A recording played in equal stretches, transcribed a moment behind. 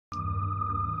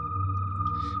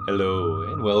Hello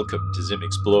and welcome to ZIM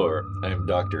Explore. I'm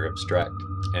Dr. Abstract,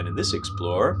 and in this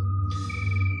Explore,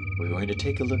 we're going to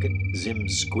take a look at ZIM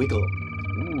Squiggle.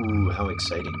 Ooh, how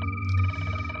exciting.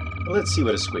 Well, let's see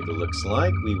what a squiggle looks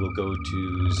like. We will go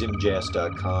to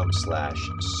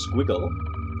zimjs.com/squiggle,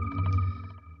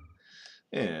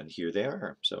 and here they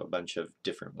are. So a bunch of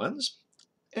different ones.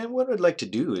 And what I'd like to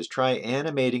do is try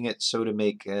animating it so to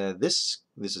make this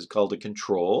is called a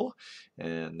control,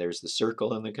 and there's the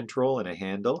circle and the control and a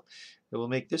handle. It will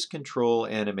make this control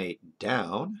animate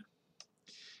down,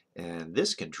 and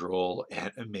this control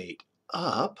animate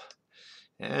up,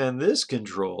 and this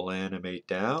control animate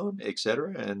down,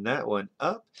 etc., and that one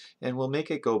up, and we'll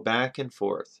make it go back and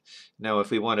forth. Now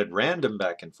if we wanted random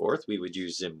back and forth, we would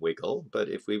use ZIM Wiggle, but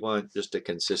if we want just a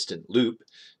consistent loop,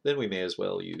 then we may as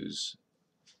well use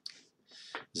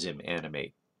ZIM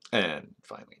Animate. And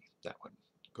finally, that one,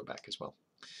 go back as well.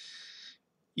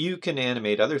 You can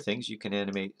animate other things. You can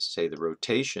animate, say, the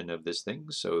rotation of this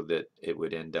thing so that it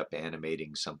would end up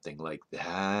animating something like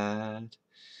that.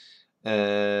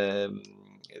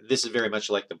 This is very much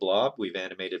like the blob. We've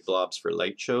animated blobs for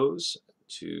light shows,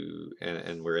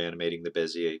 and we're animating the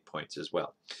Bezier points as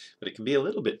well. But it can be a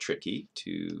little bit tricky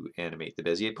to animate the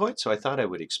Bezier points, so I thought I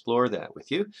would explore that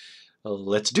with you.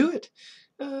 Let's do it.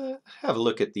 Have a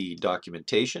look at the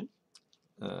documentation,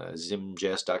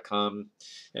 zimjs.com,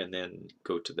 and then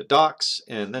go to the docs,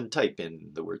 and then type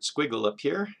in the word squiggle up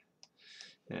here,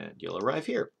 and you'll arrive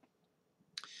here.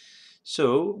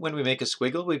 So when we make a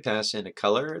squiggle, we pass in a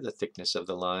color, the thickness of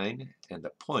the line, and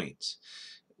the points.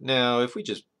 Now if we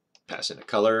just pass in a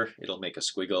color, it'll make a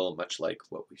squiggle much like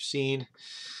what we've seen.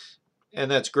 And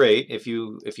that's great. If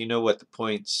you know what the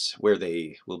points, where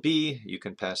they will be, you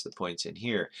can pass the points in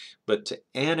here. But to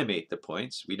animate the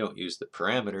points, we don't use the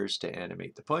parameters to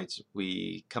animate the points.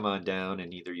 We come on down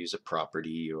and either use a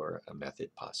property or a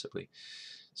method possibly.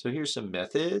 So here's some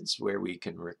methods where we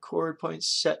can record points,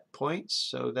 set points,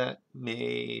 so that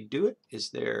may do it.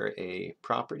 Is there a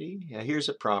property? Yeah, here's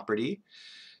a property.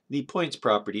 The points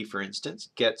property, for instance,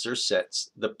 gets or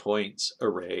sets the points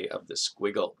array of the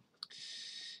squiggle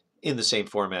in the same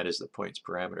format as the points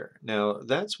parameter. Now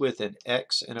that's with an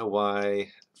X and a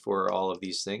Y for all of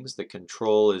these things. The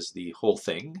control is the whole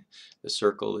thing. The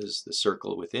circle is the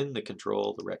circle within the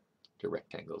control. The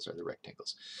rectangles are the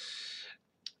rectangles.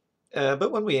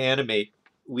 But when we animate,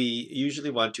 we usually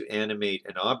want to animate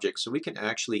an object, so we can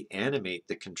actually animate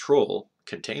the control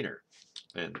container.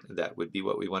 And that would be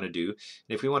what we want to do. And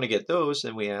if we want to get those,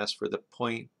 then we ask for the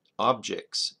point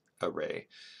objects array.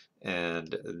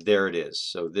 And there it is.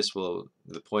 So this will,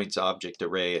 the points object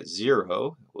array at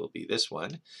 0 will be this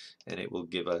one, and it will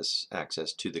give us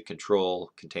access to the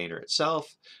control container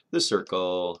itself, the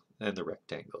circle, and the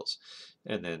rectangles.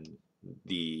 And then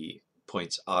the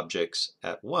points objects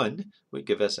at 1 would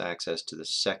give us access to the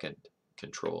second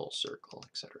control circle,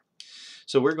 etc.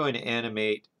 So we're going to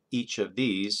animate each of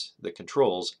these, the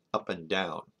controls, up and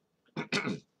down.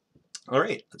 All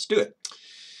right, let's do it.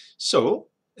 So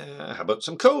how about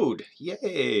some code?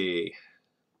 Yay!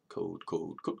 Code.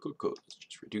 Let's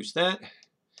just reduce that.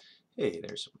 Hey,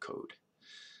 there's some code.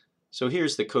 So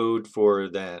here's the code for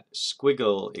that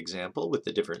squiggle example with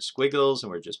the different squiggles,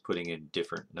 and we're just putting in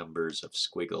different numbers of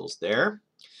squiggles there,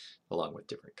 along with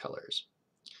different colors.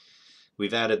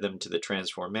 We've added them to the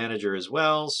transform manager as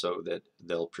well, so that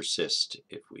they'll persist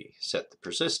if we set the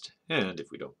persist, and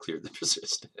if we don't clear the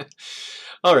persist.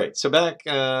 All right, so back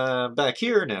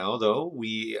here now, though,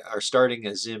 we are starting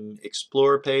a ZIM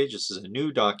Explore page. This is a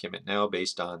new document now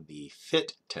based on the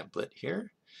fit template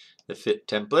here. The fit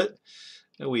template.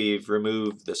 We've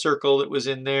removed the circle that was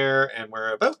in there, and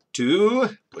we're about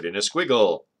to put in a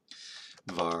squiggle.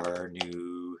 Var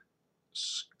new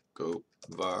scope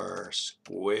var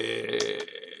squiggle.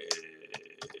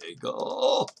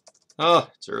 Oh,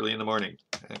 it's early in the morning.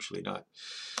 Actually not.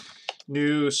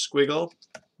 New squiggle.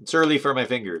 It's early for my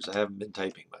fingers. I haven't been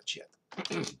typing much yet.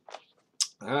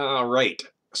 All right.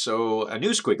 So a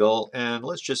new squiggle, and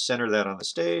let's just center that on the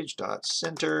stage. Dot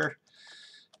center,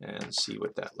 and see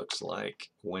what that looks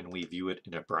like when we view it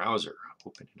in a browser.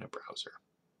 Open in a browser.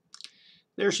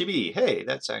 There she be. Hey,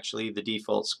 that's actually the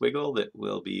default squiggle that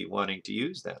we'll be wanting to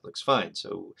use. That looks fine.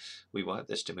 So we want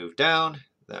this to move down,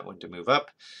 that one to move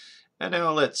up. And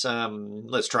now let's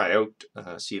try out,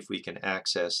 see if we can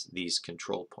access these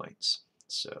control points.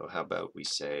 So how about we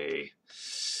say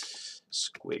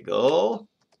squiggle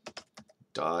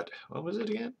dot, what was it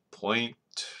again? Point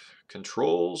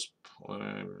controls,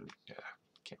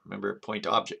 can't remember, point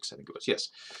objects, I think it was, yes.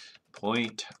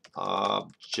 Point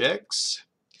objects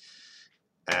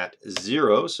at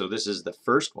 0, so this is the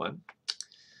first one.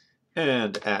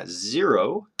 And at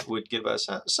 0 would give us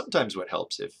sometimes what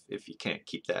helps if you can't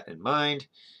keep that in mind.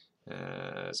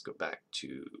 Let's go back to,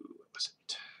 what was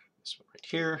it? This one right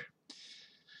here.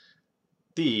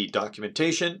 The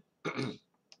documentation. And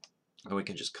we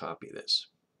can just copy this.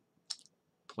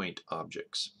 Point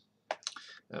objects.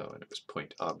 Oh, and it was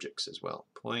point objects as well.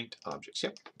 Point objects.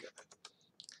 Yep, got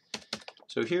it.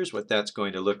 So here's what that's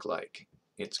going to look like.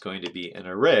 It's going to be an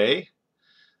array.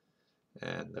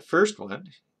 And the first one,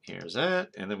 here's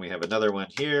that. And then we have another one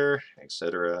here,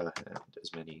 etc. And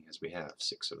as many as we have,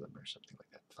 6 of them or something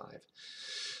like that, 5.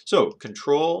 So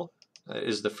control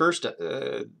is the first,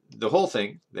 the whole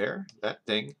thing there, that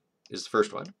thing is the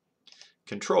first one.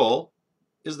 Control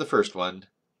is the first one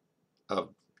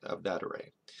of that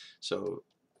array. So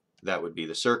that would be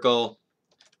the circle.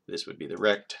 This would be the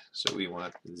rect. So we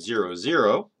want 0,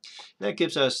 0. That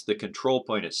gives us the control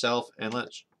point itself. And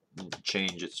let's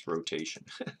change its rotation.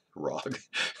 ROG.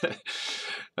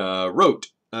 Rot.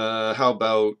 How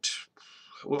about,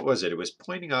 what was it? It was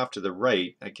pointing off to the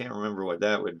right. I can't remember what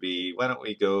that would be. Why don't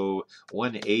we go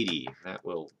 180? That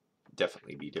will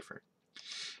definitely be different.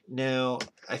 Now,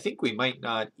 I think we might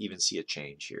not even see a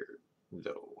change here,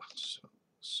 though. So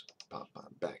pop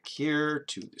on back here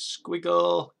to the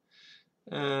squiggle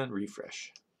and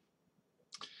refresh.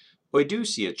 Well, I do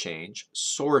see a change,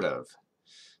 sort of,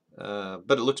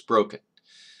 but it looks broken.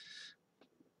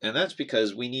 And that's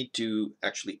because we need to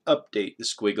actually update the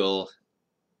squiggle.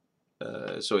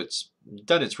 So it's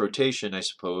done its rotation, I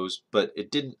suppose, but it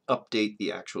didn't update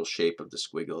the actual shape of the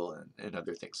squiggle and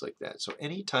other things like that. So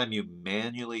anytime you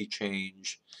manually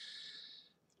change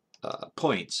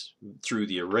points through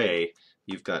the array,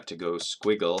 you've got to go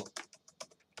squiggle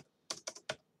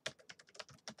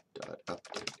dot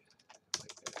update.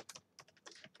 Like that.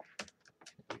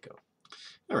 There we go.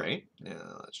 All right,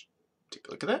 now let's take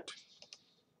a look at that.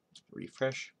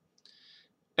 Refresh.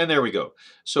 And there we go.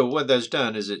 So what that's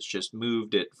done is it's just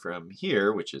moved it from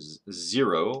here, which is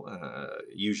 0.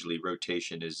 Usually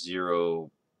rotation is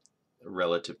 0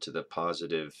 relative to the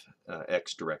positive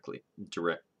x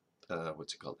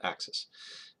what's it called, axis.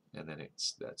 And then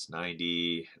that's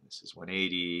 90, and this is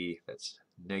 180, that's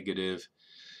negative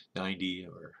 90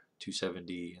 or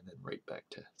 270, and then right back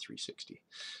to 360.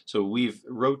 So we've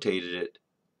rotated it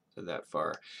that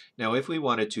far. Now if we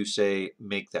wanted to, say,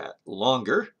 make that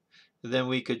longer, then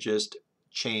we could just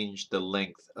change the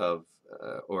length of,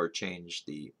 or change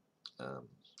the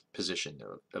position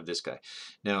of this guy.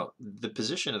 Now, the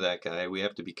position of that guy, we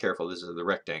have to be careful, this is the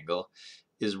rectangle,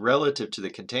 is relative to the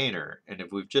container. And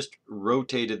if we've just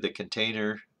rotated the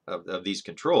container of these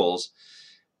controls,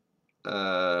 we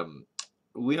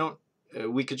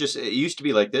could just, it used to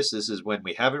be like this is when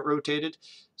we haven't rotated.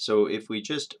 So if we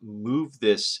just move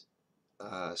this,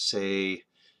 say,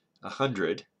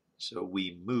 100, so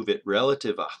we move it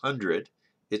relative 100,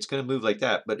 it's going to move like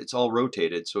that, but it's all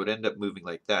rotated, so it end up moving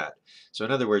like that. So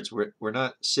in other words, we're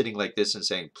not sitting like this and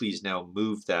saying, please now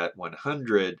move that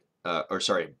 100, or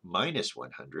sorry, minus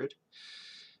 100.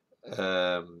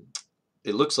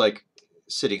 It looks like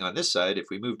sitting on this side,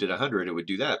 if we moved it 100, it would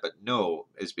do that, but no,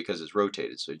 it's because it's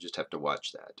rotated, so you just have to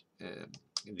watch that.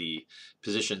 The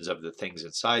positions of the things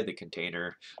inside the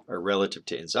container are relative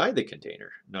to inside the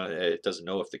container. No, it doesn't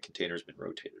know if the container has been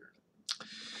rotated or not.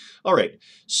 All right,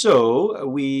 so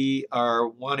we are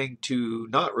wanting to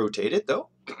not rotate it, though.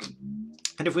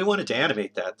 And if we wanted to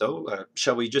animate that, though,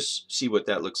 shall we just see what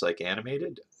that looks like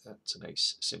animated? That's a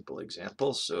nice, simple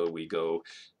example. So we go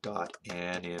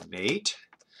 .animate,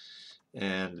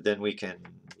 and then we can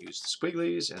use the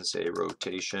squigglies and say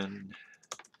rotation :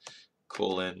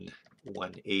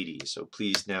 180. So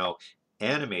please now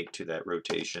animate to that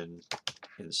rotation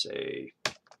in, say,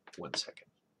 1 second.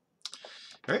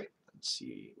 All right, let's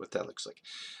see what that looks like.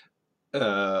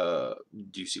 Do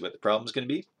you see what the problem is going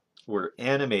to be? We're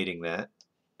animating that,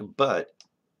 but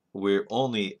we're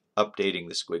only updating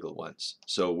the squiggle once.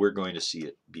 So we're going to see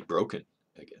it be broken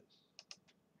again.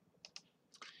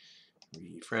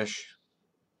 Refresh.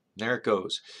 There it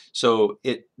goes. So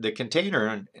the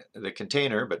container,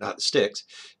 but not the sticks,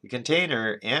 the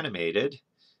container animated,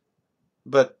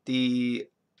 but the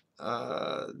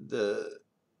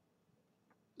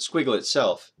squiggle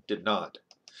itself did not.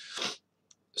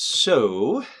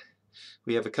 So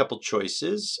we have a couple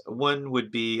choices. One would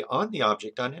be on the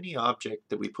object, on any object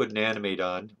that we put an animate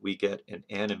on, we get an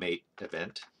animate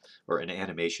event, or an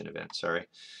animation event, sorry.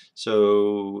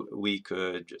 So we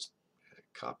could just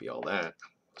copy all that.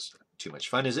 It's not too much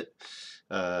fun, is it?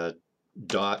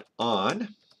 Dot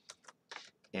on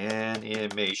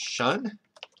animation.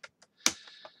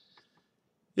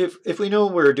 If we know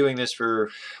we're doing this for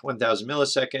 1,000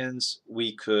 milliseconds,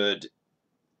 we could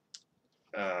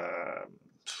I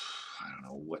don't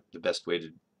know what the best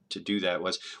way to do that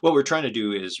was. What we're trying to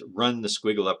do is run the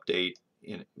squiggle update.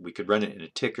 We could run it in a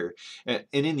ticker, and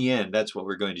in the end, that's what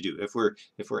we're going to do. If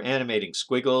we're animating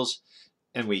squiggles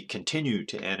and we continue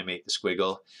to animate the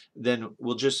squiggle, then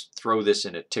we'll just throw this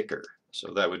in a ticker.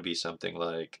 So that would be something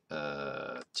like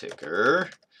ticker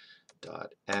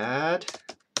dot add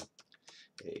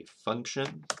a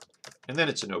function, and then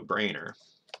it's a no-brainer.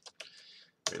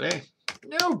 Really?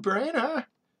 No-brainer.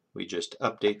 We just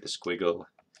update the squiggle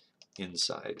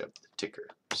inside of the ticker,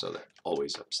 so that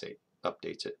always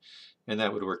updates it, and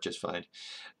that would work just fine.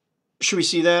 Should we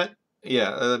see that?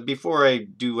 Yeah, before I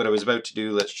do what I was about to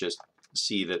do, let's just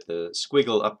see that the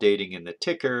squiggle updating in the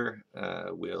ticker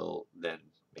will then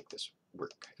make this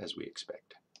work as we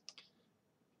expect.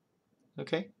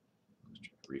 Okay,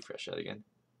 let's refresh that again.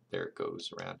 There it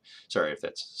goes around. Sorry if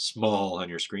that's small on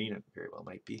your screen, it very well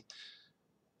might be.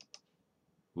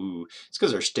 Ooh, it's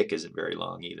because our stick isn't very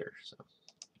long either, so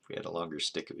if we had a longer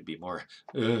stick it would be more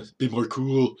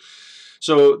cool.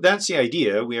 So that's the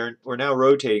idea. We're now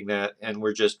rotating that, and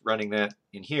we're just running that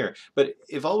in here. But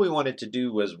if all we wanted to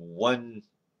do was one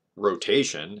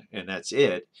rotation and that's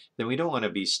it, then we don't want to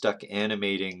be stuck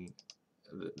animating,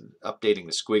 updating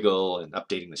the squiggle and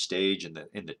updating the stage and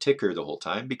the ticker the whole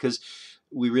time, because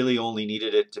we really only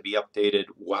needed it to be updated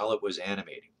while it was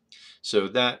animating. So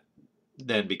that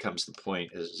then becomes the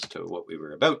point as to what we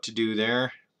were about to do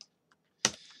there,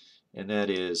 and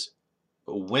that is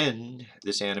when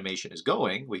this animation is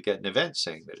going, we get an event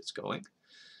saying that it's going.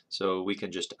 So we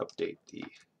can just update the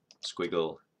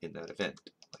squiggle in that event,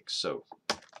 like so.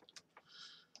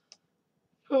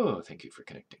 Oh, thank you for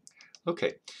connecting.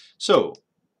 Okay, so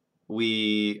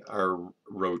we are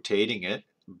rotating it,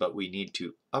 but we need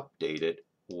to update it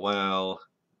while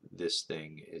this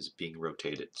thing is being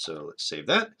rotated. So let's save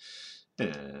that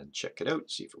and check it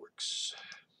out, see if it works.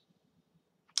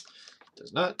 It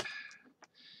does not.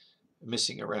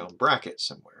 Missing around bracket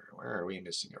somewhere. Where are we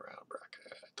missing around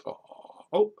bracket?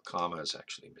 Oh, a comma is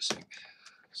actually missing.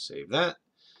 Save that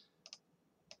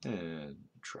and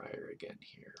try her again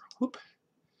here. Whoop.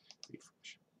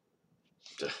 Refresh.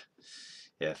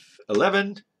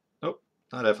 F11. Oh,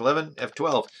 not F11,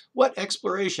 F12. What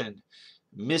exploration?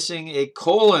 Missing a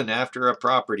colon after a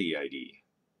property ID.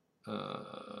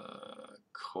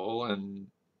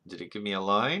 Colon. Did it give me a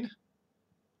line?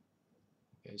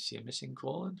 You guys see a missing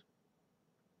colon?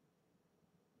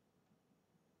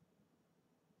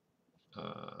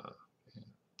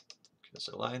 There's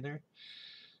a line there.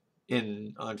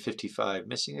 On 55,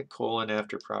 missing a colon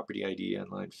after property ID on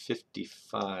line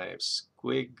 55.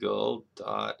 Squiggle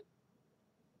dot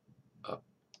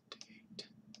update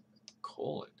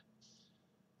colon.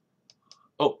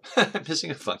 Oh,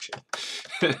 missing a function.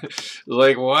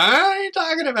 Like, what are you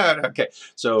talking about? Okay,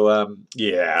 so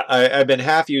yeah, I've been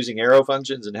half using arrow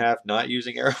functions and half not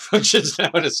using arrow functions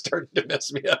now, and it's starting to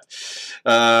mess me up.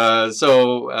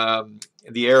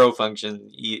 The arrow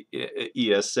function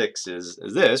ES6 is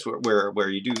this, where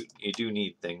you do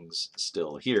need things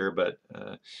still here, but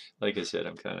like I said,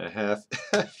 I'm kind of half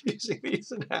using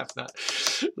these and half not.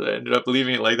 So I ended up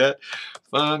leaving it like that.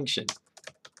 Function.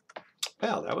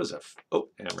 Well, that was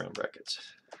and round brackets.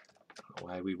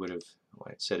 I don't know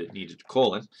why it said it needed a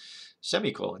colon.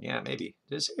 Semicolon, yeah, maybe.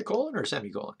 Did it say a colon or a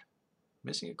semicolon?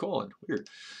 Missing a colon, weird.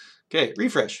 Okay,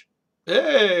 refresh.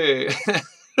 Hey!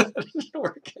 That didn't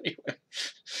work anyway.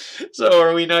 So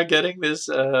are we not getting this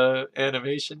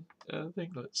animation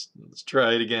thing? Let's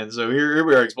try it again. So here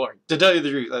we are exploring. To tell you the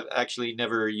truth, I've actually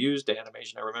never used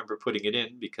animation. I remember putting it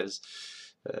in because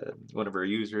one of our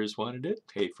users wanted it.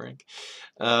 Hey, Frank.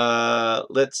 So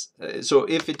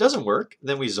if it doesn't work,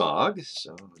 then we zog.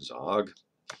 So zog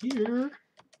here.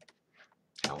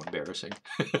 How embarrassing.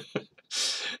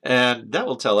 And that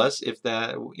will tell us if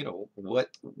that, what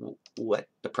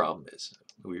the problem is.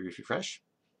 We refresh.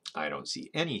 I don't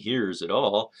see any here's at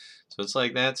all. So it's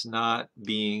like that's not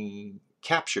being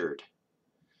captured.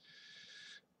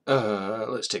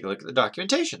 Let's take a look at the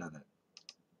documentation on it.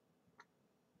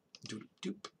 Doop,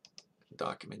 doop.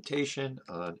 Documentation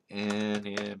on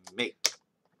animate.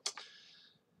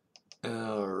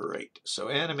 All right, so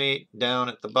animate down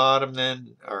at the bottom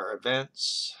then are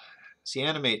events. See,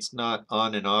 animate's not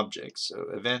on an object, so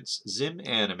events ZIM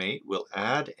animate will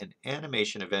add an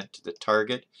animation event to the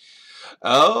target.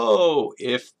 Oh,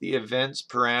 if the events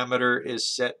parameter is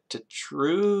set to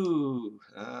true.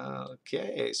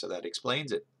 Okay, so that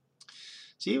explains it.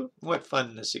 See what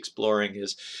fun this exploring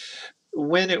is.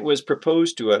 when it was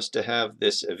proposed to us to have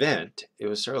this event, it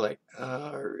was sort of like,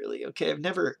 oh, really? Okay, I've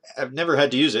never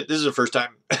had to use it. This is the first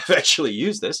time I've actually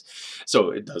used this, so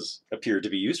it does appear to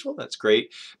be useful. That's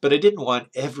great, but I didn't want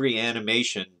every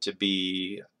animation to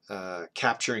be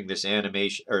capturing this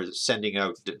animation or sending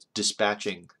out,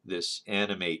 dispatching this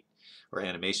animate or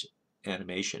animation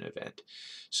event.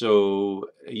 So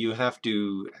you have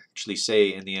to actually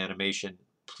say in the animation,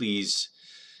 please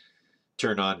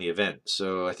turn on the event.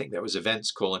 So I think that was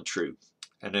events : true.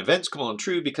 And events :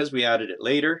 true, because we added it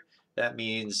later, that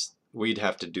means we'd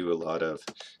have to do a lot of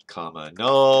comma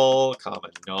null, and I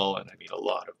mean a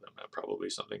lot of them, probably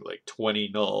something like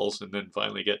 20 nulls, and then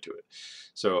finally get to it.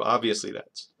 So obviously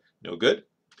that's no good.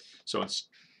 So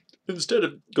instead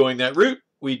of going that route,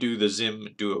 we do the ZIM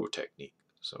duo technique.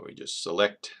 So we just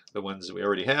select the ones that we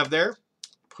already have there,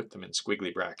 put them in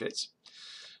squiggly brackets,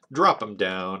 drop them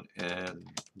down, and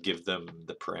give them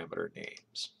the parameter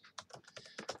names.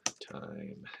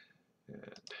 Time,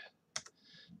 and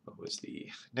what was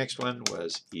the next one?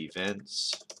 Was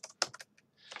events :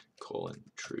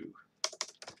 true.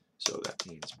 So that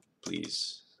means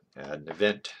please add an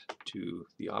event to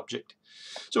the object.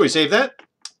 So we save that,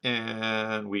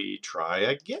 and we try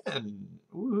again.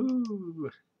 Woohoo!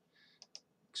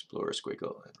 Explore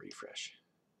Squiggle and refresh.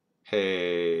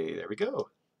 Hey, there we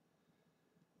go.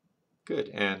 Good,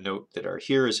 and note that our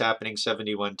here is happening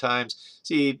 71 times.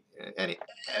 See,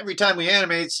 every time we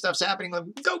animate, stuff's happening like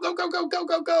go, go, go, go, go,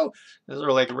 go, go. And sort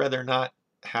of like rather not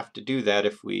have to do that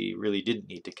if we really didn't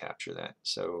need to capture that.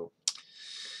 So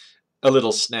a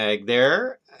little snag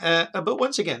there. But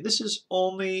once again, this is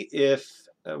only if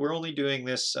we're only doing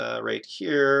this right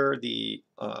here, the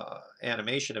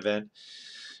animation event,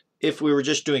 if we were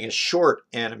just doing a short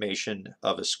animation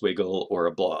of a squiggle or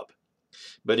a blob.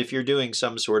 But if you're doing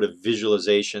some sort of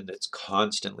visualization that's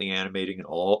constantly animating and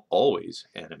always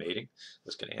animating,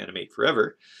 that's going to animate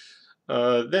forever,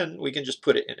 then we can just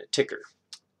put it in a ticker.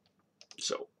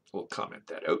 So we'll comment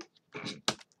that out.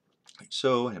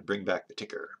 So, and bring back the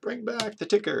ticker. Bring back the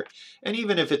ticker. And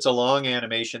even if it's a long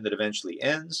animation that eventually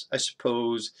ends, I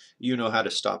suppose you know how to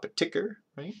stop a ticker,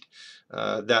 right?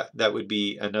 That would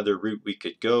be another route we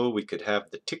could go. We could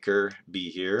have the ticker be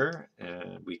here,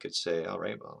 and we could say, all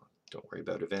right, well, don't worry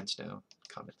about events now.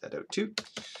 Comment that out too.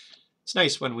 It's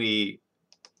nice when we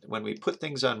put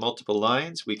things on multiple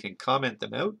lines, we can comment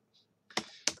them out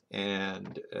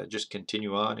and just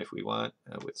continue on if we want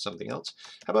with something else.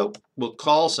 How about we'll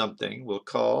call something, we'll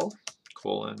call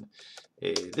colon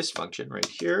this function right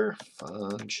here,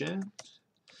 function.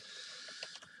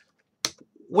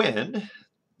 When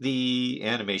the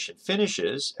animation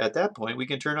finishes, at that point we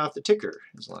can turn off the ticker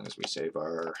as long as we say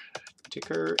var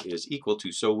ticker is equal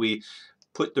to. So we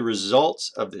put the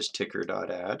results of this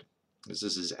ticker.add, because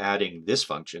this is adding this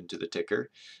function to the ticker.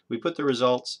 We put the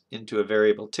results into a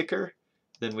variable ticker.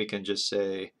 Then we can just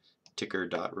say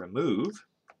ticker.remove,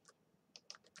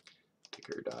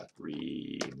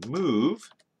 ticker.remove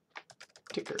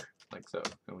ticker, like so.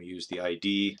 And we use the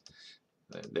ID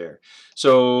there.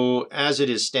 So as it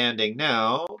is standing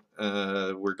now,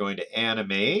 we're going to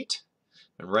animate,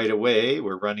 and right away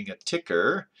we're running a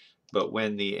ticker, but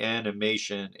when the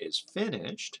animation is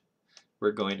finished,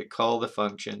 we're going to call the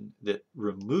function that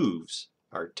removes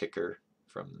our ticker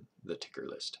from the ticker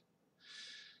list.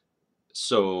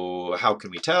 So how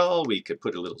can we tell? We could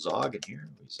put a little zog in here.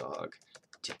 We zog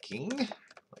ticking,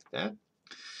 like that.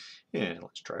 And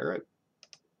let's try her out.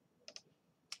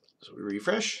 So we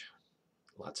refresh.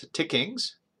 Lots of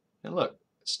tickings. And look,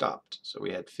 it stopped. So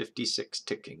we had 56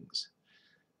 tickings.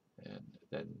 And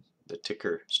then the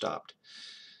ticker stopped.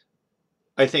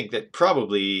 I think that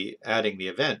probably adding the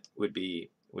event would be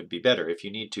better. If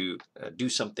you need to do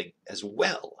something as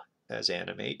well as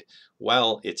animate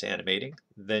while it's animating,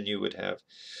 then you would have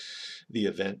the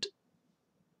event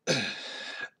that's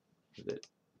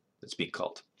being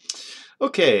called.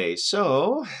 Okay,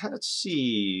 so let's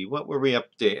see, what were we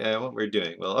what we're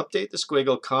doing? We'll update the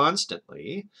squiggle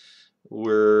constantly.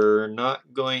 We're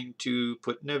not going to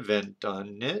put an event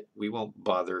on it. We won't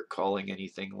bother calling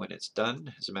anything when it's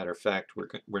done. As a matter of fact,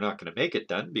 we're not going to make it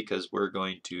done because we're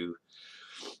going to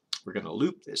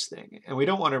loop this thing. And we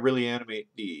don't want to really animate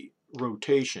the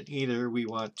rotation either. We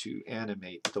want to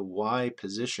animate the Y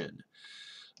position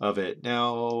of it.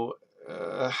 Now,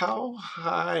 how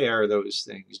high are those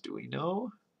things? Do we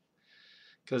know?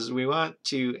 Because we want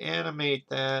to animate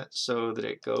that so that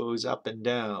it goes up and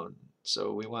down.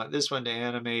 So we want this one to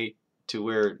animate to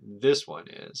where this one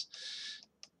is.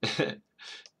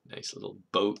 Nice little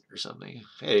boat or something.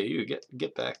 Hey, you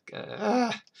get back.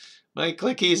 My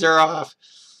clickies are off.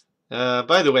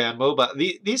 By the way, on mobile,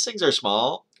 these things are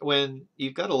small. when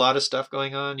you've got a lot of stuff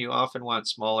going on, you often want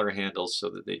smaller handles so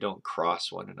that they don't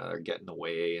cross one another, get in the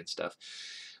way and stuff.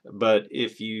 But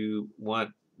if you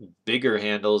want bigger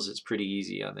handles, it's pretty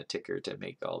easy on the ticker to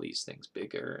make all these things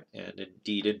bigger. And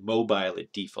indeed, in mobile,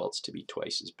 it defaults to be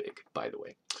twice as big, by the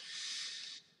way.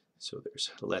 So there's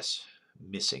less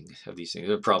missing of these things.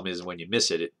 The problem is when you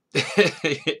miss it,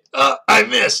 oh, I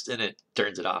missed, and it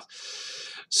turns it off.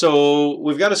 So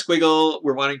we've got a squiggle.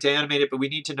 We're wanting to animate it, but we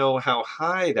need to know how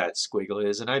high that squiggle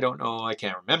is. And I don't know. I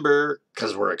can't remember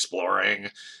because we're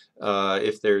exploring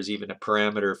if there's even a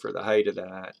parameter for the height of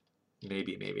that.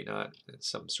 Maybe, maybe not. It's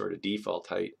some sort of default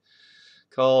height.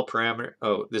 Call parameter.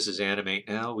 Oh, this is animate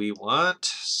now. We want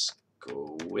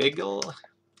squiggle.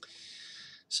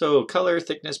 So color,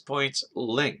 thickness, points,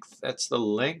 length. That's the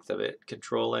length of it.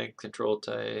 Control length, control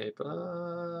type,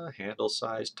 handle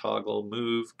size, toggle,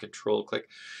 move, control click.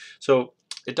 So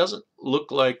it doesn't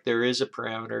look like there is a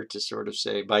parameter to sort of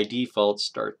say by default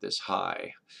start this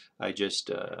high. I just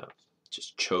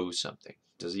chose something.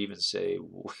 Does it even say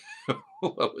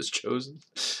what was chosen?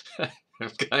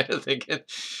 I'm kind of thinking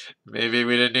maybe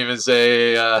we didn't even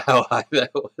say how high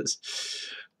that was.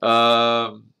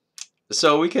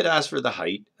 So we could ask for the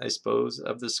height, I suppose,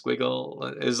 of the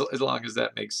squiggle, as long as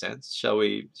that makes sense. Shall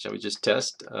we just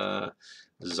test?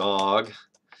 Zog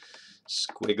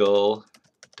squiggle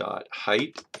dot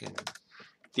height. In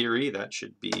theory, that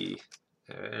should be.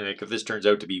 If this turns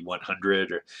out to be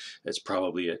 100, or it's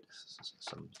probably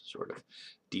some sort of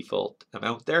default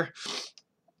amount there.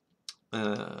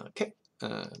 Okay,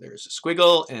 there's a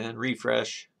squiggle and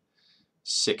refresh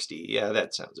 60. Yeah,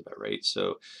 that sounds about right.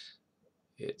 So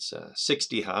it's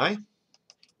 60 high.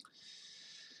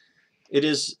 It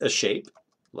is a shape,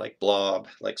 like blob,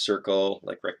 like circle,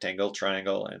 like rectangle,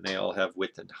 triangle, and they all have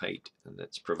width and height, and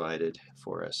that's provided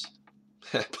for us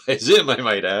by ZIM, I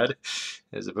might add,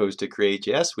 as opposed to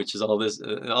CreateJS, which is all this,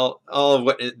 all of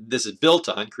what this is built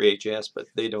on, CreateJS, but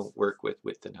they don't work with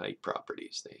width and height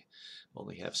properties. They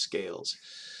only have scales.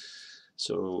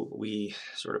 So we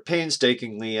sort of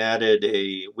painstakingly added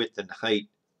a width and height.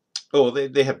 Oh,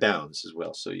 they have bounds as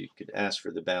well, so you could ask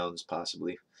for the bounds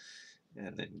possibly,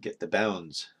 and then get the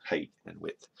bounds height and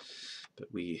width.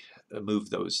 But we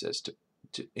move those as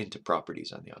into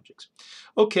properties on the objects.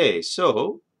 Okay,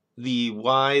 so the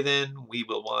Y then we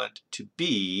will want to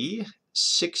be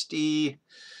 60,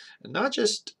 not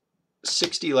just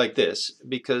 60 like this,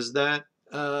 because that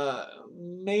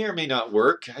may or may not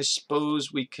work. I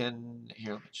suppose we can,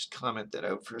 here, let me just comment that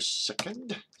out for a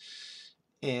second.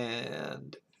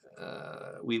 And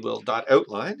we will dot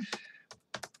outline.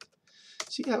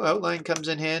 See how outline comes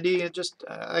in handy? It just,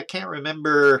 I can't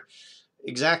remember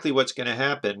exactly what's going to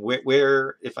happen.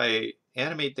 Where, if I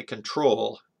animate the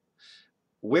control,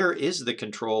 where is the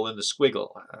control in the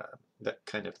squiggle? That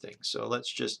kind of thing. So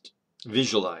let's just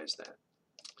visualize that.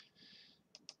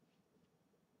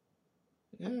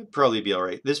 Yeah, probably be all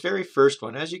right. This very first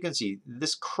one, as you can see,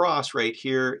 this cross right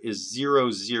here is 0,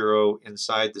 0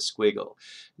 inside the squiggle.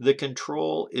 The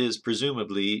control is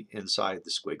presumably inside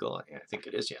the squiggle. I think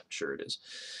it is. Yeah, I'm sure it is.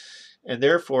 And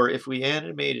therefore, if we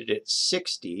animated it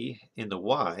 60 in the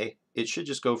Y, it should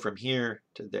just go from here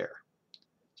to there.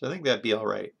 So I think that'd be all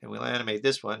right. And we'll animate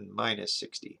this one minus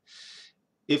 60.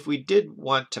 If we did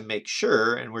want to make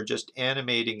sure, and we're just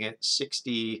animating it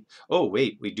 60, oh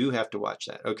wait, we do have to watch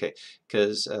that. Okay,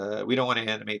 because we don't want to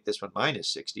animate this one minus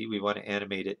 60, we want to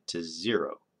animate it to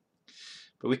 0.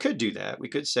 But we could do that. We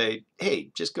could say,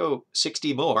 hey, just go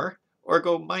 60 more, or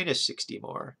go minus 60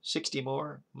 more, 60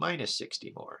 more, minus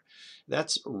 60 more.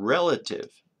 That's relative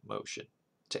motion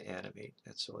to animate.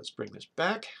 And so let's bring this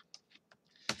back.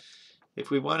 If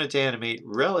we wanted to animate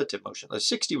relative motion,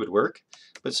 60 would work,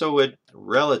 but so would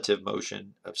relative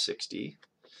motion of 60.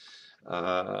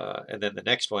 And then the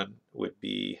next one would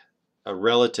be a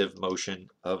relative motion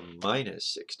of minus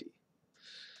 60.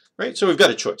 Right? So we've got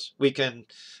a choice. We can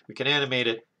animate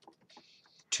it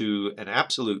to an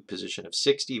absolute position of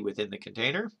 60 within the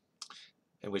container,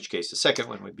 in which case the second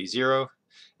one would be 0.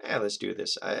 Let's do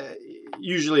this.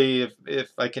 Usually,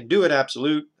 if I can do it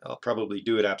absolute, I'll probably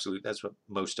do it absolute. That's what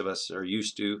most of us are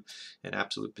used to, an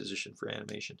absolute position for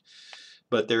animation.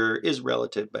 But there is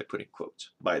relative by putting quotes,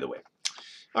 by the way.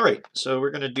 All right, so we're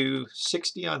going to do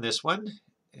 60 on this one,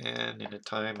 and in a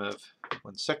time of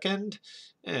 1 second.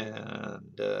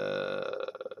 And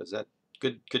is that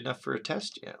good enough for a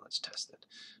test? Yeah, let's test that.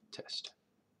 Test.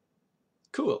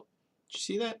 Cool. Did you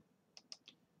see that?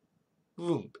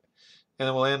 Boom. And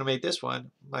then we'll animate this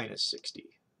one minus 60.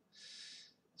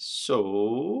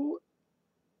 So,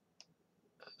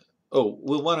 oh,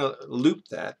 we'll want to loop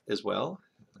that as well.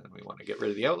 And we want to get rid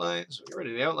of the outline. So get rid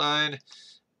of the outline.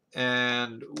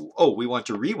 And oh, we want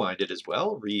to rewind it as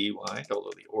well. Rewind,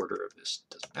 although the order of this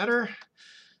doesn't matter.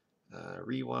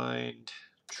 Rewind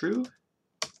true.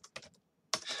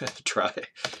 Try.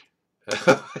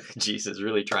 Jesus,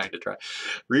 really trying to try.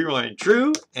 Rewind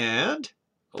true and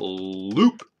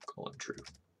loop colon true.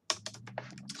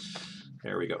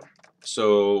 There we go.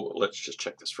 So let's just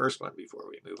check this first one before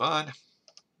we move on.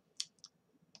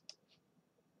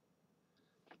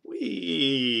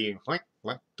 Wee.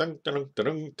 Dunk, dunk,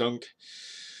 dunk, dunk.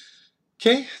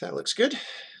 Okay, that looks good.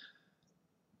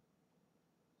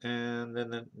 And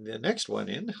then the next one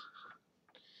in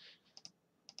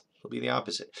will be the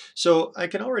opposite. So I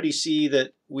can already see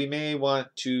that we may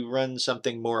want to run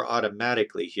something more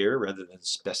automatically here rather than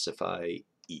specify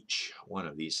each one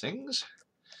of these things.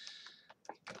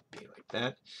 Be like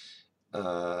that.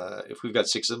 If we've got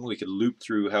 6 of them, we could loop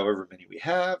through however many we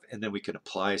have, and then we can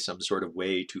apply some sort of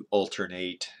way to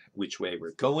alternate which way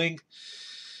we're going.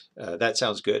 That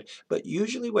sounds good. But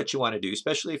usually what you want to do,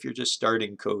 especially if you're just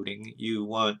starting coding, you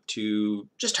want to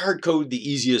just hard code the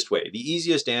easiest way, the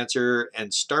easiest answer,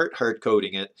 and start hard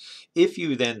coding it. If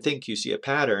you then think you see a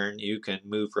pattern, you can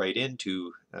move right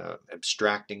into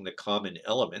abstracting the common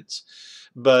elements.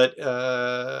 But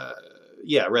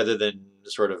yeah, rather than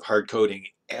sort of hard coding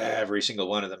every single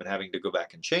one of them and having to go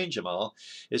back and change them all,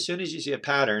 as soon as you see a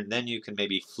pattern, then you can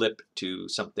maybe flip to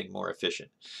something more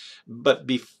efficient. But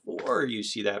before you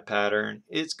see that pattern,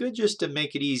 it's good just to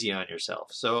make it easy on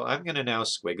yourself. So I'm going to now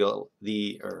squiggle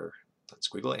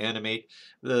animate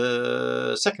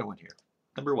the second one here,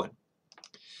 number 1.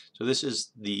 So this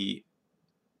is the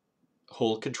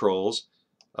whole controls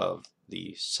of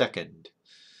the second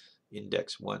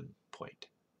index 1 point.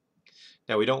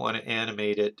 Now we don't want to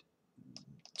animate it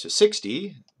to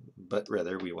 60, but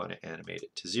rather we want to animate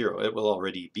it to 0. It will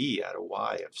already be at a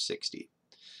y of 60.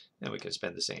 And we can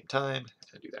spend the same time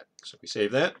and do that. So we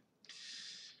save that.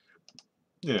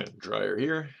 And dryer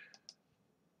here.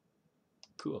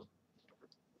 Cool.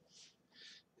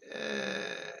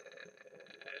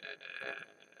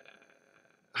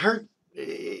 I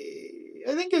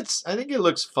think it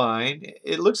looks fine.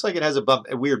 It looks like it has a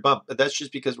weird bump, but that's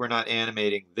just because we're not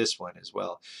animating this one as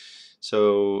well.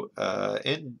 So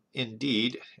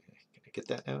indeed, can I get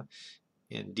that now?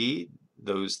 Indeed,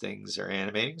 those things are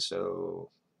animating. So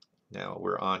now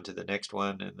we're on to the next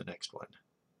one and the next one.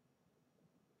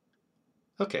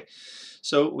 Okay,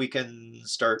 so we can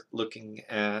start looking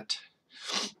at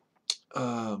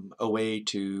a way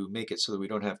to make it so that we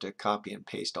don't have to copy and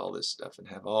paste all this stuff and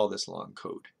have all this long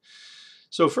code.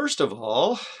 So first of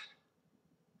all,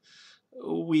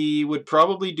 we would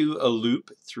probably do a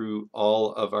loop through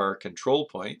all of our control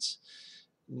points.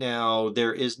 Now,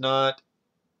 there is not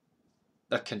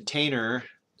a container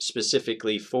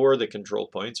specifically for the control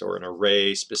points or an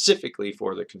array specifically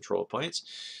for the control points,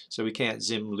 so we can't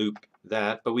ZIM loop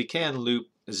that, but we can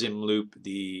ZIM loop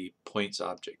the points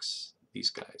objects,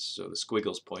 these guys, so the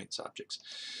squiggles points objects.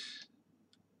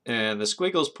 And the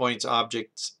squiggles points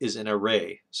objects is an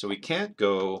array, so we can't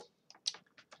go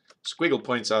squiggle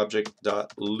points object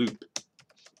dot loop.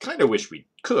 Kind of wish we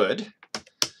could,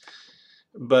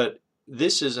 but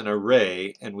this is an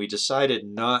array, and we decided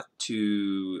not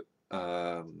to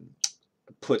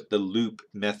put the loop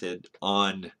method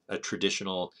on a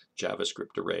traditional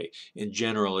JavaScript array. In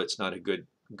general, it's not a good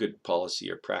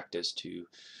policy or practice to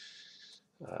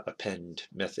append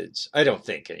methods. I don't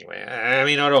think, anyway. I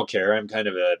mean, I don't care. I'm kind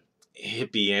of a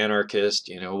hippie anarchist,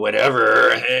 you know,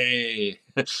 whatever. Hey,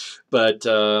 but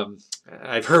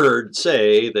I've heard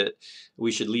say that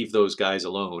we should leave those guys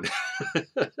alone.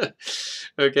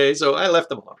 Okay, so I left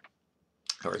them alone,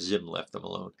 or ZIM left them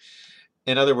alone.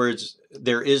 In other words,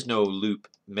 there is no loop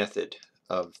method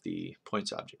of the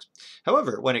points objects.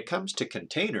 However, when it comes to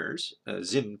containers,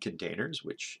 ZIM containers,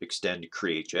 which extend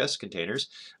CreateJS containers,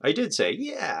 I did say,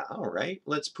 yeah, all right,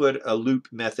 let's put a loop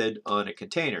method on a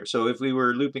container. So if we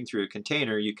were looping through a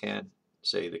container, you can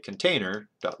say the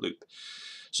container.loop.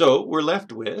 So we're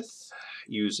left with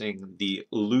using the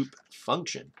loop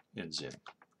function in ZIM.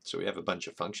 So we have a bunch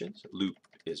of functions. Loop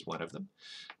is one of them.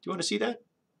 Do you want to see that?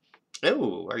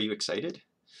 Oh, are you excited?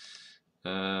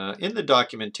 In the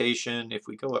documentation, if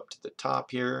we go up to the top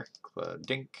here,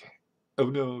 dink. Oh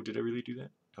no, did I really do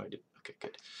that? Oh, I did. Okay,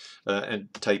 good.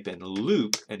 And type in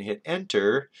loop and hit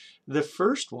enter. The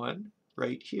first one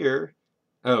right here,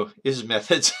 oh, is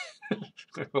methods.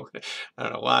 I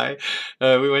don't know why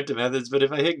we went to methods, but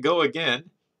if I hit go again,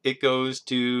 it goes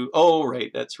to, oh,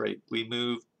 right, that's right. We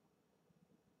move.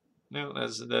 No,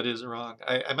 that is wrong.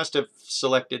 I must have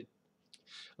selected.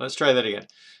 Let's try that again.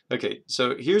 Okay,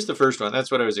 so here's the first one.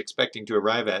 That's what I was expecting to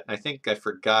arrive at. I think I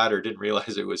forgot or didn't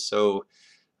realize it was so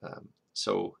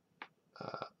So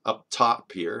up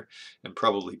top here, and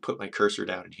probably put my cursor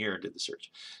down in here and do the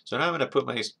search. So now I'm going to put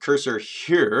my cursor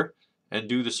here and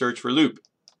do the search for loop.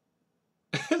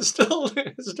 It's still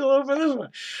open this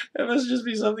one. That must just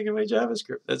be something in my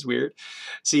JavaScript. That's weird.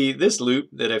 See, this loop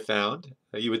that I found,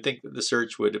 you would think that the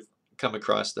search would have come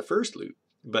across the first loop,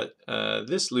 but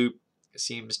this loop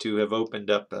seems to have opened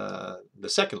up the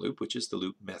second loop, which is the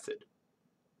loop method.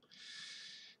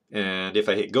 And if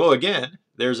I hit go again,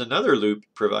 there's another loop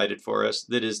provided for us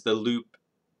that is the loop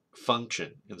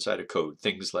function inside of code.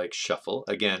 Things like shuffle.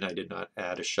 Again, I did not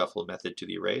add a shuffle method to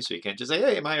the array, so you can't just say,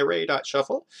 hey, my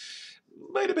array.shuffle.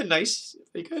 Might have been nice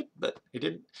if they could, but they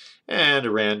didn't. And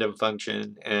a random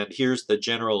function, and here's the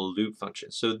general loop function.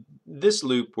 So this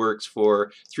loop works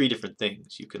for 3 different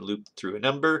things. You can loop through a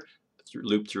number,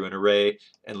 loop through an array,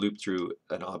 and loop through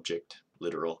an object,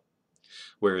 literal.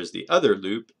 Whereas the other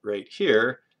loop right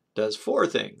here does 4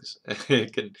 things.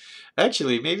 It can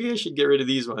actually, maybe I should get rid of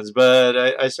these ones, but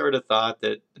I sort of thought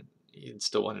that you'd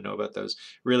still want to know about those.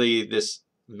 Really, this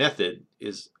method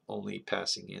is only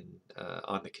passing in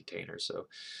on the container. So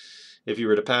if you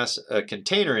were to pass a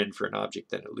container in for an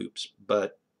object, then it loops,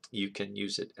 but you can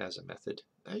use it as a method.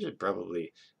 I should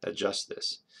probably adjust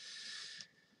this.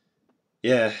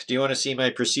 Yeah, do you want to see my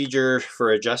procedure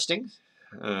for adjusting?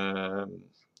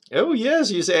 Oh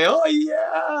yes, you say, oh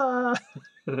yeah!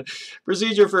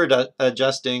 Procedure for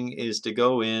adjusting is to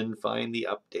go in, find the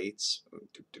updates.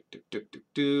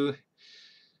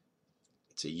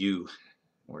 It's a U.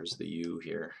 Where's the U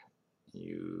here?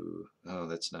 U. Oh,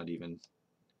 that's not even.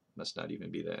 Must not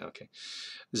even be that. Okay.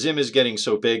 ZIM is getting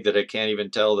so big that I can't even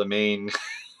tell the main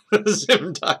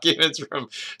ZIM documents from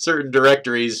certain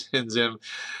directories in ZIM.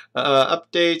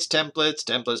 Updates, templates,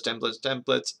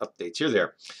 updates. Here they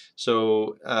are.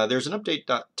 So there's an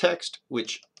update.txt,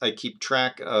 which I keep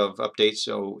track of updates.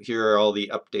 So here are all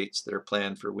the updates that are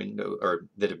planned for Windows, or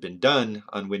that have been done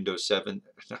on Windows 7.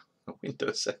 No,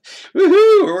 Windows 7.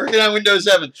 Woohoo! We're working on Windows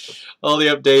 7. All the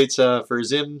updates for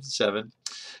ZIM 7.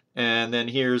 And then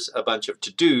here's a bunch of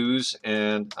to-dos.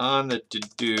 And on the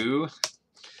to-do,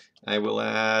 I will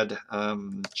add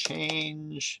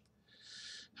change,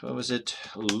 what was it,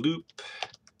 loop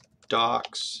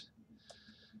docs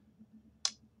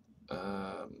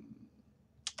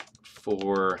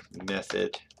for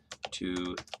method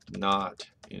to not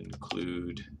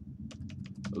include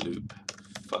loop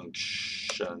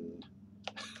function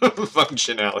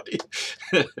functionality.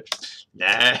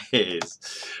 Nice.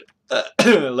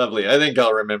 Lovely. I think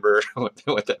I'll remember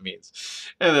what that means.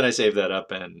 And then I save that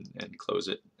up and close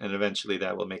it. And eventually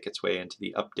that will make its way into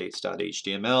the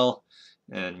updates.html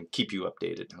and keep you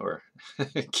updated, or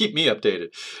keep me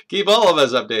updated. Keep all of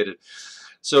us updated.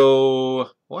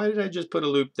 So why did I just put a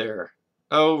loop there?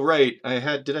 Oh, right.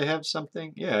 Did I have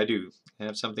something? Yeah, I do. I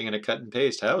have something in a cut and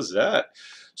paste. How's that?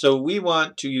 So we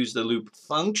want to use the loop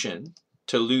function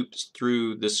to loop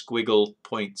through the squiggle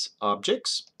points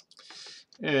objects.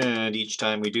 And each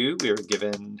time we do, we are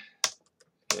given,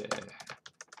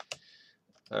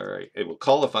 all right, it will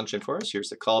call a function for us. Here's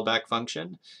the callback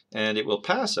function, and it will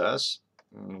pass us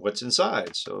what's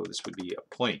inside. So this would be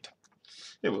a point.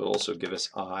 It will also give us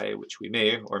I, which we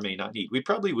may or may not need. We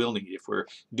probably will need if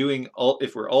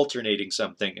we're alternating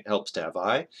something. It helps to have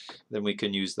I. Then we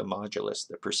can use the modulus,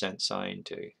 the percent sign,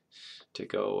 to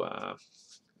go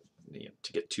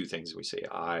to get 2 things. We say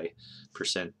I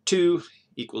 %2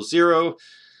 equals 0.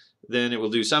 Then it will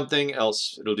do something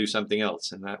else. It'll do something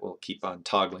else, and that will keep on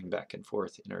toggling back and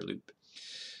forth in our loop.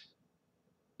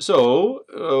 So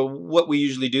what we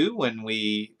usually do when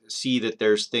we see that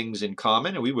there's things in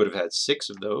common, and we would have had 6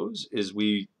 of those, is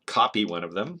we copy one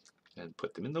of them and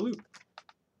put them in the loop.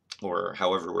 Or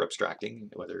however we're abstracting,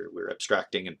 whether we're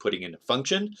abstracting and putting in a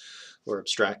function, or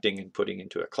abstracting and putting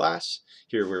into a class.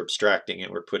 Here we're abstracting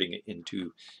and we're putting it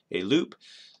into a loop.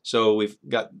 So we've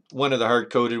got one of the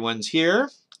hard-coded ones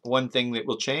here. One thing that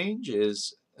will change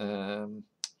is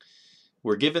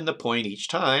we're given the point each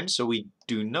time, so we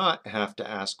do not have to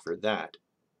ask for that.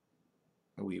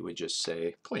 We would just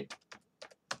say point.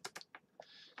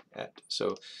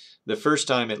 So the first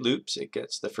time it loops, it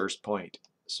gets the first point.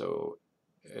 So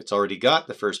it's already got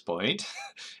the first point,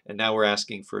 and now we're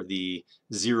asking for the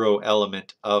 0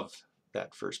 element of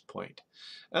that first point.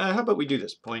 How about we do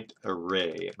this? Point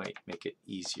array. It might make it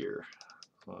easier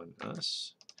on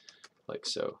us, like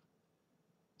so.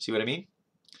 See what I mean?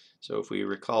 So if we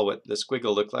recall what the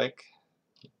squiggle looked like,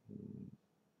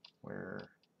 where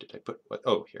did I put what?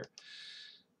 Oh, here.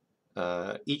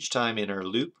 Each time in our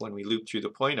loop, when we loop through the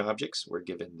point objects, we're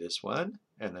given this one,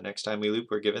 and the next time we loop,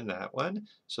 we're given that one.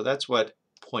 So that's what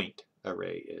point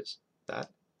array is, that,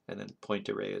 and then point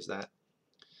array is that.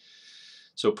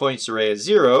 So points array is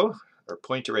 0, or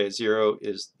point array is 0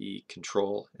 is the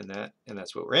control in that, and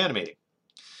that's what we're animating.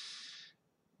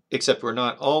 Except we're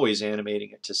not always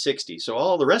animating it to 60. So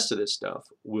all the rest of this stuff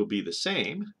will be the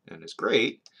same, and is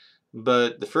great.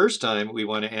 But the first time we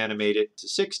want to animate it to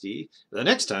 60, the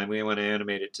next time we want to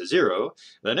animate it to 0,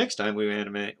 the next time we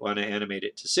want to animate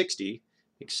it to 60,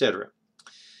 etc.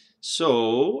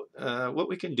 So what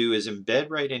we can do is embed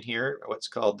right in here what's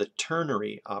called the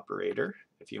ternary operator,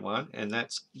 if you want, and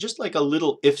that's just like a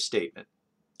little if statement.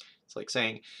 It's like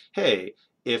saying, hey,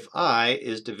 if I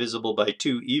is divisible by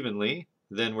 2 evenly,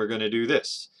 then we're going to do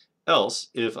this. Else,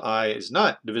 if I is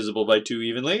not divisible by 2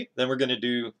 evenly, then we're going to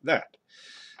do that.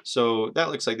 So that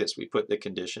looks like this. We put the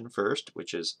condition first,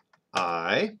 which is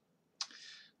I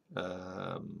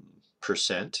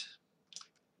percent,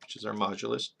 which is our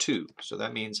modulus, 2. So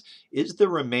that means, is the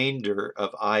remainder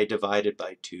of I divided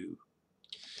by 2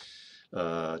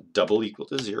 double equal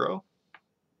to 0?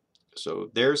 So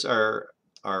there's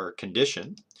our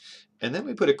condition. And then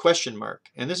we put a question mark.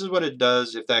 And this is what it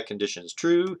does if that condition is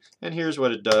true. And here's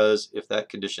what it does if that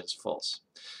condition is false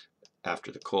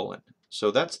after the colon.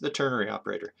 So that's the ternary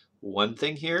operator. One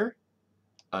thing here,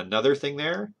 another thing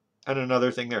there, and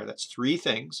another thing there. That's 3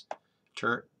 things.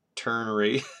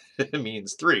 Ternary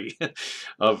means 3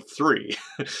 of 3.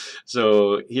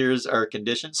 So here's our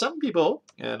condition. Some people,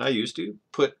 and I used to,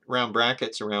 put round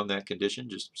brackets around that condition,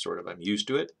 just sort of I'm used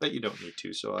to it, but you don't need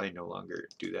to, so I no longer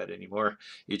do that anymore.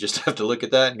 You just have to look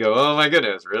at that and go, oh my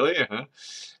goodness, really?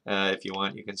 If you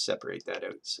want, you can separate that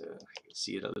out so you can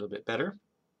see it a little bit better.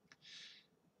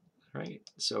 All right,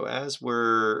 so as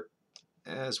we're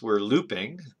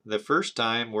looping, the first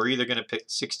time we're either going to pick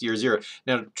 60 or 0.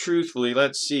 Now, truthfully,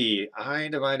 let's see. I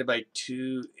divided by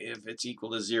 2 if it's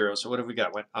equal to 0. So what have we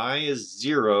got? When I is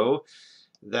 0,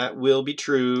 that will be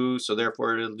true. So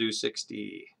therefore, it'll do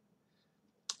 60.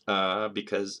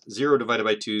 Because 0 divided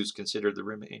by 2 is considered the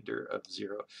remainder of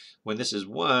 0. When this is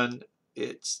 1,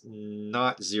 it's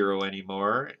not 0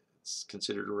 anymore. It's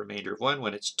considered a remainder of 1.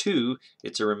 When it's 2,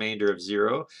 it's a remainder of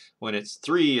 0. When it's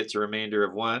 3, it's a remainder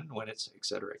of 1. When it's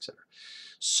etc., etc.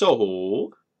 So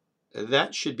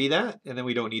that should be that. And then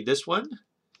we don't need this one,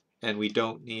 and we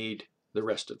don't need the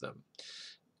rest of them.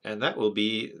 And that will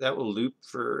loop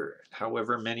for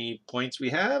however many points we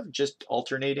have, just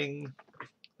alternating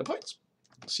the points.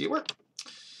 See it work.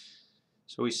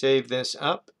 So we save this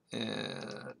up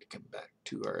and come back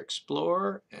to our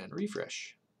Explore and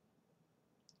refresh.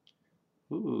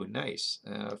 Ooh, nice.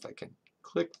 If I can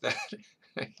click that,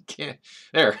 I can't.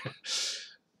 There.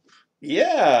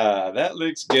 Yeah, that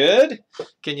looks good.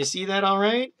 Can you see that all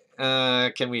right?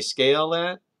 Can we scale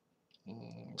that?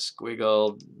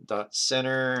 Squiggle dot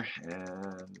center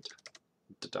and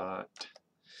dot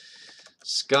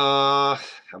ska.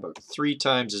 How about 3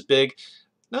 times as big?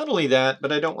 Not only that,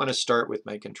 but I don't want to start with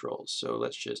my controls. So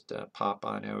let's just pop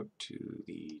on out to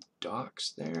the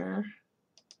docs there.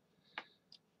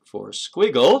 For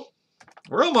Squiggle,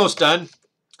 we're almost done.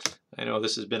 I know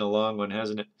this has been a long one,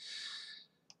 hasn't it?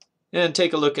 And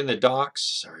take a look in the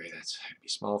docs. Sorry, that's going to be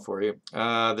small for you.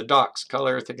 The docs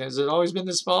color, has it always been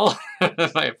this small?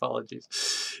 My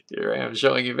apologies. Here I am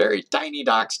showing you very tiny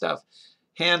doc stuff.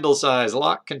 Handle size,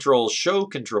 lock controls, show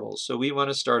controls. So we want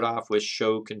to start off with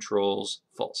show controls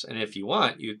false. And if you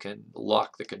want, you can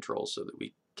lock the controls so that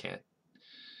we can't.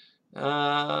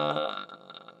 I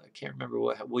can't remember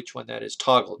which one that is.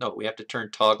 Toggle. No, we have to turn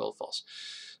toggle false.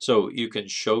 So you can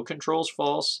show controls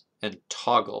false and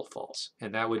toggle false.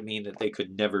 And that would mean that they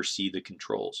could never see the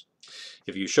controls.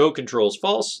 If you show controls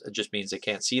false, it just means they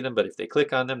can't see them. But if they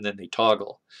click on them, then they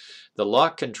toggle. The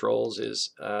lock controls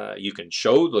is you can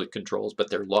show the controls, but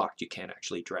they're locked. You can't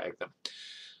actually drag them.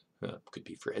 Could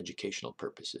be for educational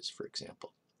purposes, for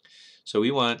example. So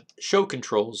we want show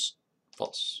controls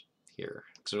false here.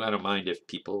 So I don't mind if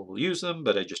people will use them,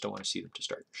 but I just don't want to see them to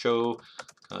start. Show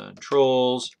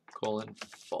controls,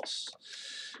 false.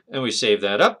 And we save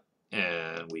that up,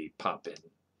 and we pop in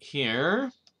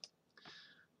here,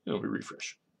 and we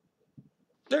refresh.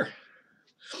 There.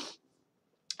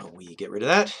 And we get rid of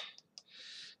that.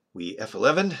 We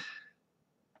F11.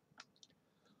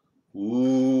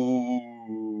 Ooh.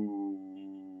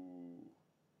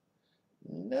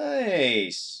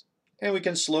 Nice. And we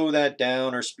can slow that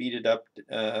down or speed it up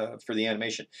for the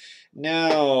animation.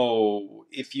 Now,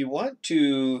 if you want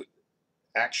to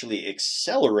actually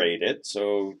accelerate it,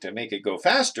 so to make it go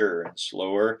faster and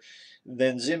slower,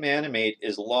 then ZIM Animate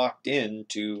is locked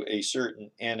into a certain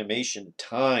animation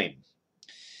time,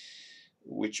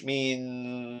 which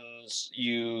means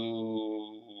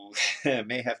you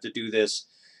may have to do this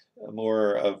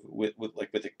more of with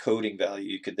a coding value.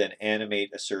 You could then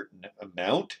animate a certain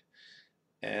amount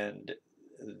and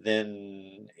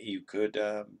then you could,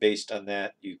 based on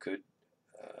that, you could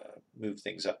move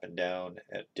things up and down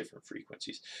at different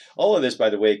frequencies. All of this, by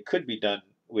the way, could be done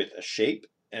with a shape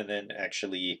and then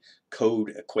actually code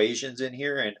equations in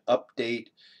here and update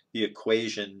the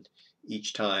equation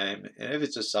each time. And if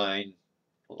it's a sine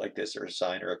like this, or a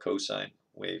sine or a cosine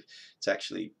wave, it's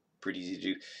actually pretty easy to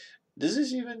do. Does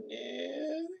this even,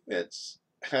 that's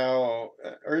how,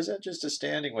 or is that just a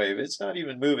standing wave? It's not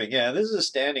even moving. Yeah, this is a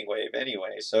standing wave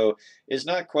anyway, so it's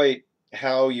not quite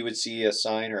how you would see a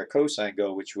sine or a cosine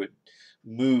go, which would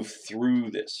move through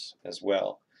this as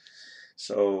well.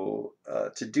 So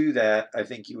to do that, I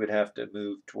think you would have to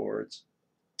move towards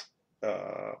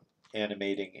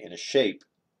animating in a shape,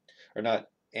 or not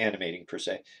animating per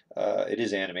se. It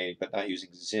is animating, but not using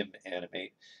ZIM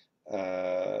animate.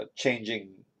 Changing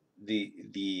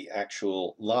the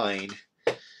actual line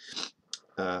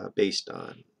based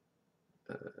on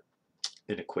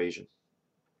an equation.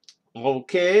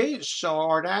 Okay,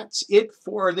 so that's it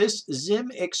for this ZIM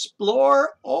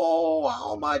Explore. Oh,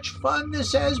 how much fun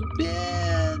this has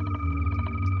been!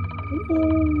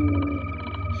 Ooh.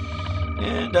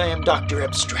 And I am Dr.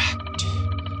 Abstract.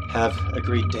 Have a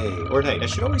great day, or night. I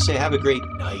should always say have a great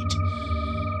night.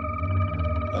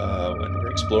 When we're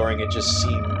exploring, it just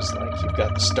seems like you've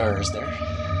got the stars there.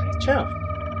 Ciao.